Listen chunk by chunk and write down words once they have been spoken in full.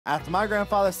After my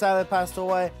grandfather sadly passed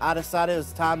away, I decided it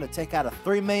was time to take out a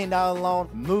 $3 million loan,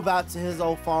 move out to his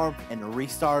old farm, and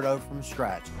restart over from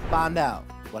scratch. Find out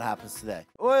what happens today.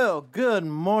 Well, good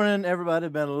morning, everybody.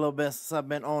 Been a little bit since I've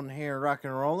been on here rocking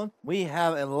and rolling. We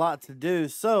have a lot to do,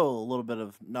 so a little bit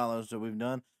of knowledge that we've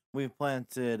done. We've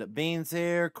planted beans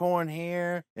here, corn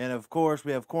here, and of course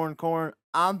we have corn.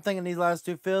 I'm thinking these last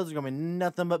two fields are gonna be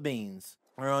nothing but beans.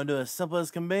 We're gonna do as simple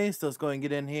as can be, so let's go ahead and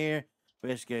get in here. We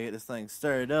just gotta get this thing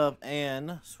stirred up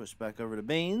and switch back over to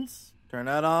beans. Turn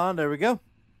that on. There we go.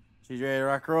 She's ready to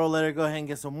rock and roll. Let her go ahead and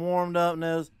get some warmed up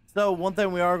nose. So one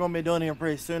thing we are going to be doing here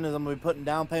pretty soon is I'm going to be putting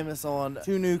down payments on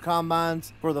 2 new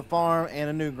combines for the farm and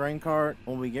a new grain cart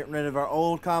when we get rid of our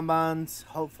old combines,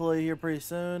 hopefully here pretty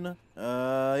soon.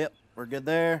 Yep, we're good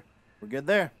there. We're good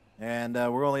there. And we're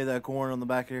going to leave that corn on the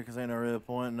back here because ain't no real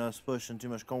point in us pushing too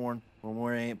much corn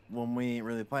when we ain't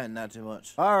really planting that too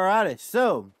much. Alrighty,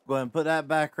 so go ahead and put that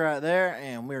back right there,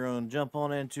 and we're going to jump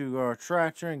on into our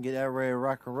tractor and get that ready to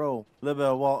rock and roll. A little bit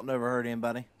of Walt never hurt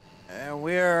anybody. And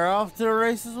we are off to the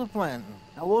races with planting.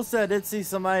 I will say I did see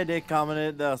somebody did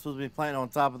commented that I was supposed to be planting on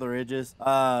top of the ridges.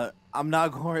 I'm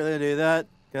not going to really do that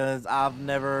because I've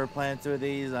never planted with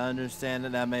these. I understand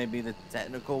that may be the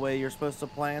technical way you're supposed to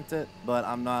plant it, but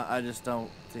I just don't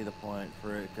see the point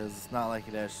for it because it's not like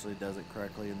it actually does it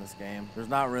correctly in this game. There's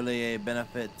not really a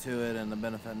benefit to it and a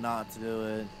benefit not to do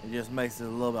it. It just makes it a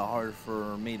little bit harder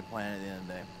for me to plant at the end of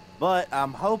the day. But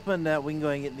I'm hoping that we can go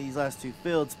and get these last 2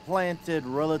 fields planted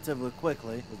relatively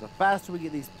quickly. Because the faster we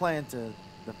get these planted,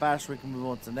 the faster we can move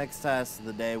on to the next task of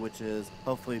the day, which is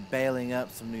hopefully baling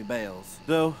up some new bales.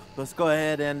 So let's go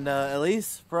ahead and at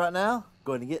least for right now,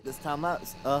 go ahead and get this time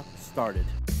lapse started.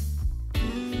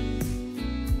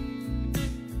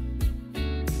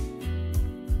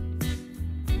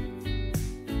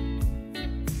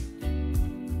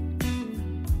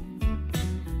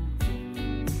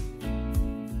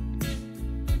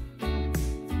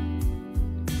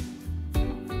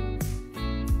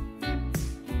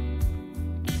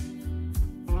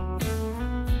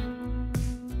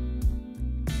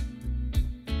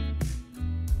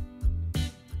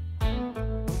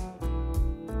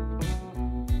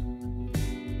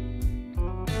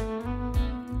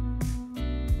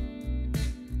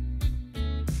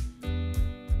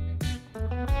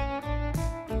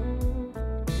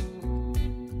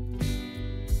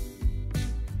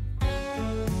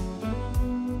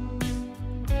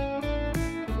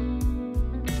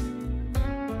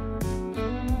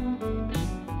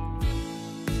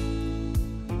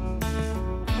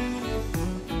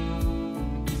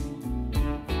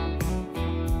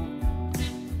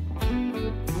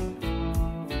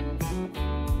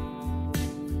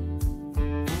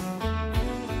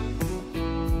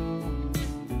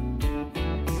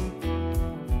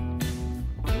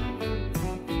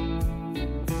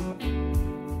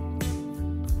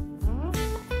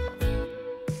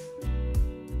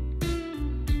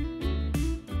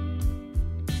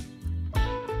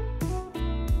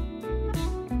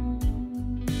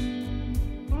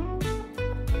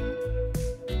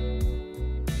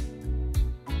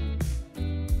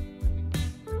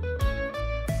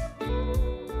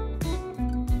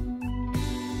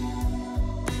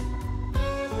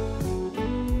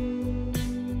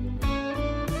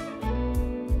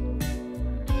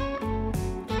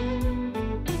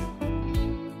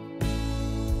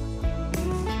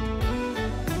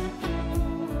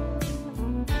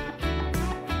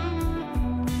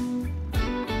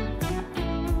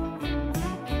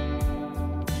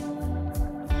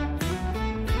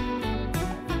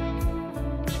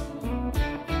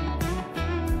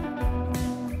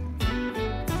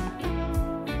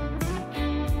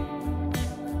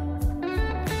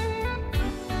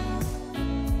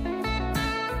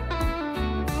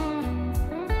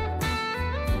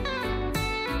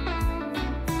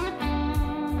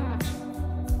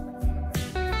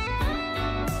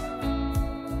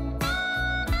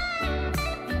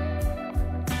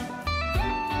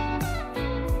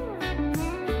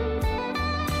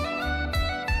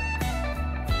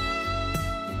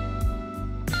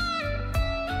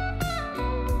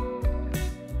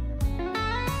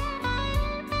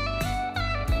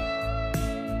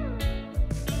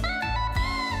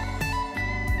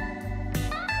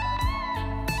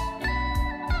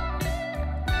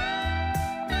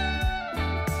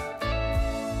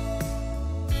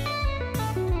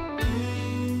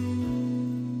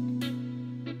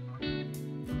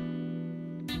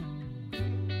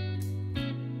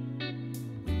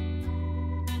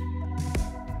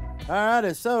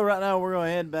 Alrighty, so right now we're going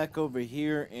to head back over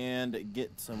here and get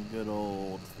some good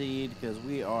old seed because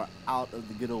we are out of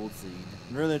the good old seed.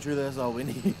 And really and truly, that's all we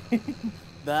need.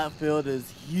 That field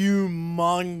is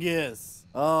humongous.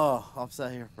 Oh, I've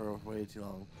sat here for way too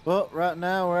long. Well, right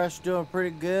now we're actually doing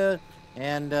pretty good.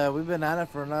 And we've been at it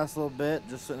for a nice little bit,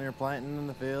 just sitting here planting in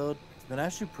the field. It's been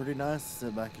actually pretty nice to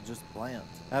sit back and just plant.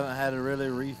 Haven't had to really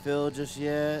refill just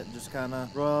yet. Just kind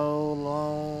of roll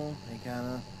along and kind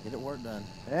of get it work done.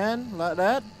 And like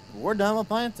that, we're done with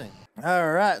planting.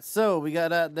 All right, so we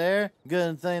got out there.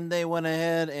 Good thing they went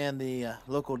ahead and the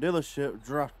local dealership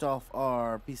dropped off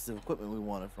our piece of equipment we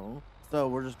wanted from them. So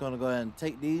we're just going to go ahead and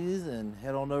take these and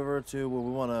head on over to where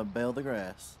we want to bale the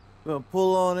grass. We're going to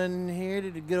pull on in here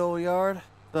to the good old yard.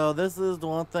 So this is the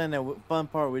one thing, that fun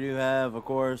part we do have, of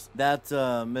course. That's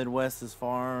Midwest's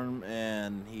farm,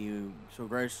 and he so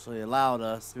graciously allowed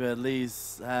us to at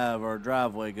least have our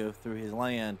driveway go through his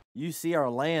land. You see our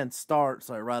land starts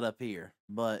like right up here,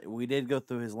 but we did go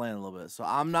through his land a little bit. So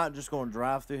I'm not just going to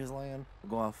drive through his land.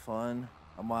 We're going to have fun.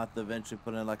 I'm going to have to eventually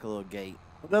put in like a little gate.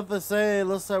 But if I say, it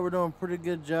looks like we're doing a pretty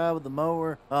good job with the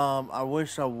mower. I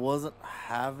wish I wasn't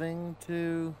having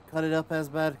to cut it up as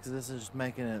bad, because this is just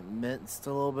making it minced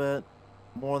a little bit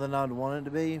more than I'd want it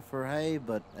to be for hay,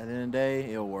 but at the end of the day,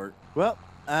 it'll work. Well,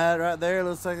 right there,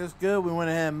 looks like it's good. We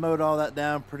went ahead and mowed all that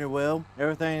down pretty well.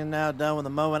 Everything is now done with the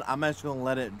mowing. I'm actually going to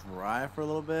let it dry for a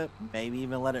little bit, maybe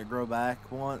even let it grow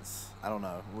back once. I don't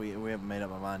know. We haven't made up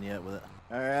my mind yet with it.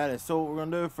 Alrighty, so what we're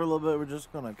going to do for a little bit, we're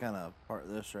just going to kind of part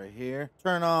this right here.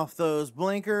 Turn off those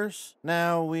blinkers.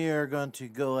 Now we are going to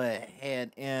go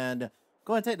ahead and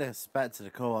go ahead and take this back to the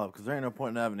co-op, because there ain't no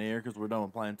point in having it here because we're done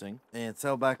with planting. And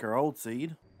sell back our old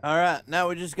seed. Alright, now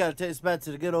we just got to take this back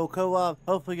to the good old co-op.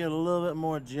 Hopefully get a little bit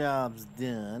more jobs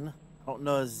done. I don't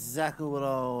know exactly what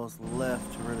all is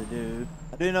left to really do.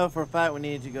 I do know for a fact we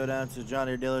need to go down to the John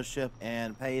Deere dealership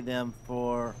and pay them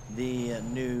for the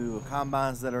new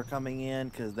combines that are coming in,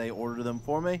 because they ordered them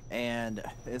for me, and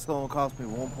it's going to cost me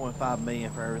 $1.5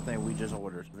 million for everything we just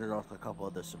ordered. There's also a couple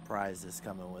other surprises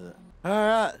coming with it.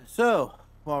 Alright, so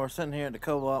while we're sitting here at the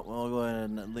co-op, we'll go ahead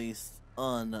and at least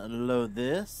unload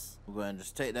this. We'll go ahead and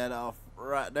just take that off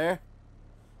right there,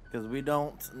 because we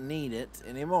don't need it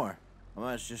anymore. I'm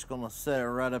actually just gonna set it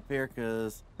right up here,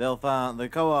 because they'll find the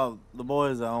co-op, the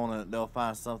boys that own it, they'll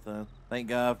find something. Thank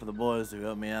God for the boys who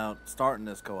helped me out starting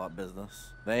this co-op business.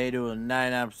 They do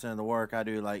 99% of the work. I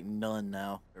do like none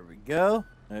now. There we go.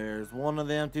 There's one of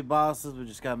the empty boxes. We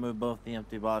just gotta move both the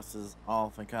empty boxes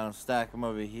off and kind of stack them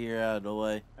over here out of the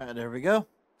way. All right, there we go.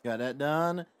 Got that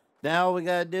done. Now all we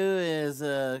gotta do is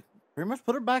pretty much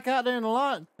put her back out there in the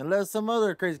lot and let some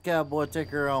other crazy cowboy take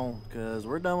her on, because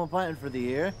we're done with planting for the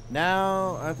year.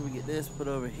 Now, after we get this put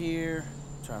over here,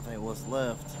 I'm trying to think what's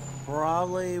left.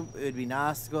 Probably it'd be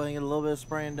nice to go ahead and get a little bit of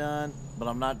spraying done, but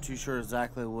I'm not too sure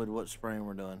exactly what spraying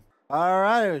we're doing. All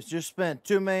right, just spent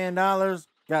 $2 million.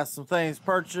 Got some things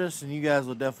purchased, and you guys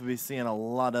will definitely be seeing a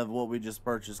lot of what we just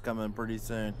purchased coming pretty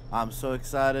soon. I'm so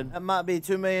excited. That might be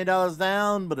 $2 million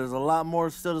down, but there's a lot more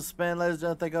still to spend. Ladies and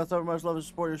gentlemen, thank you all so much. Love and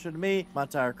support you should to me, my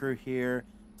entire crew here.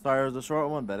 Sorry it was a short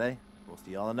one, but hey, we'll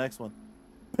see y'all in the next one.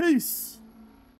 Peace.